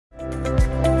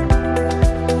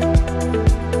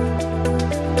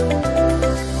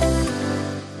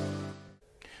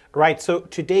Right, so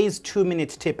today's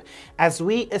 2-minute tip, as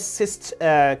we assist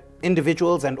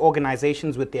individuals and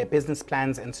organizations with their business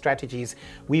plans and strategies,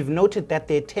 we've noted that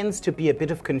there tends to be a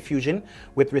bit of confusion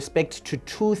with respect to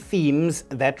two themes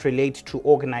that relate to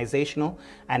organizational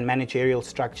and managerial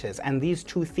structures. And these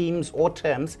two themes or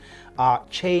terms are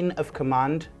chain of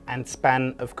command and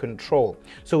span of control.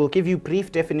 So we'll give you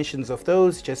brief definitions of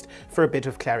those just for a bit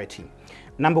of clarity.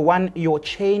 Number one, your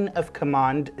chain of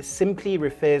command simply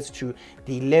refers to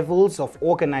the levels of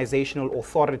organizational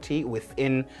authority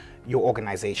within your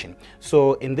organization.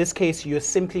 So in this case, you're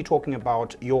simply talking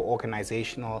about your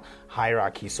organizational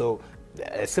hierarchy. So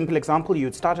a simple example,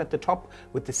 you'd start at the top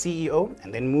with the CEO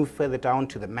and then move further down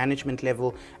to the management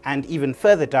level and even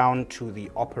further down to the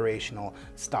operational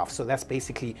staff. So that's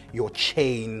basically your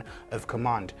chain of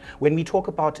command. When we talk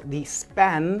about the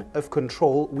span of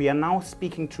control, we are now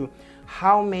speaking to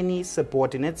how many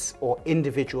subordinates or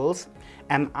individuals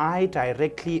am I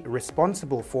directly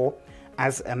responsible for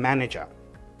as a manager.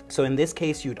 So in this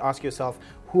case, you'd ask yourself,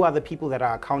 who are the people that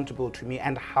are accountable to me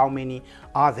and how many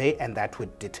are they? And that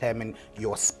would determine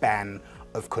your span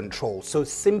of control. So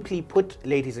simply put,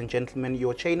 ladies and gentlemen,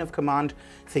 your chain of command,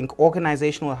 think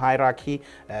organizational hierarchy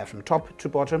from top to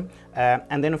bottom.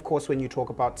 And then of course, when you talk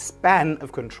about span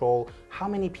of control, how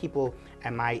many people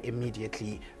am I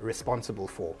immediately responsible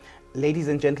for? Ladies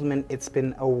and gentlemen, it's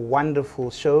been a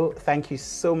wonderful show. Thank you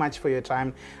so much for your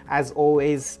time. As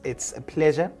always, it's a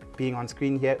pleasure being on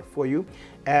screen here for you.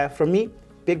 From me,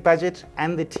 Big Budget,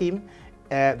 and the team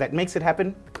that makes it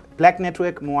happen, Black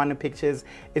Network, Moana Pictures,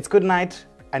 it's good night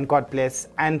and God bless.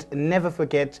 And never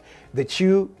forget that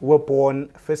you were born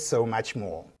for so much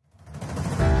more.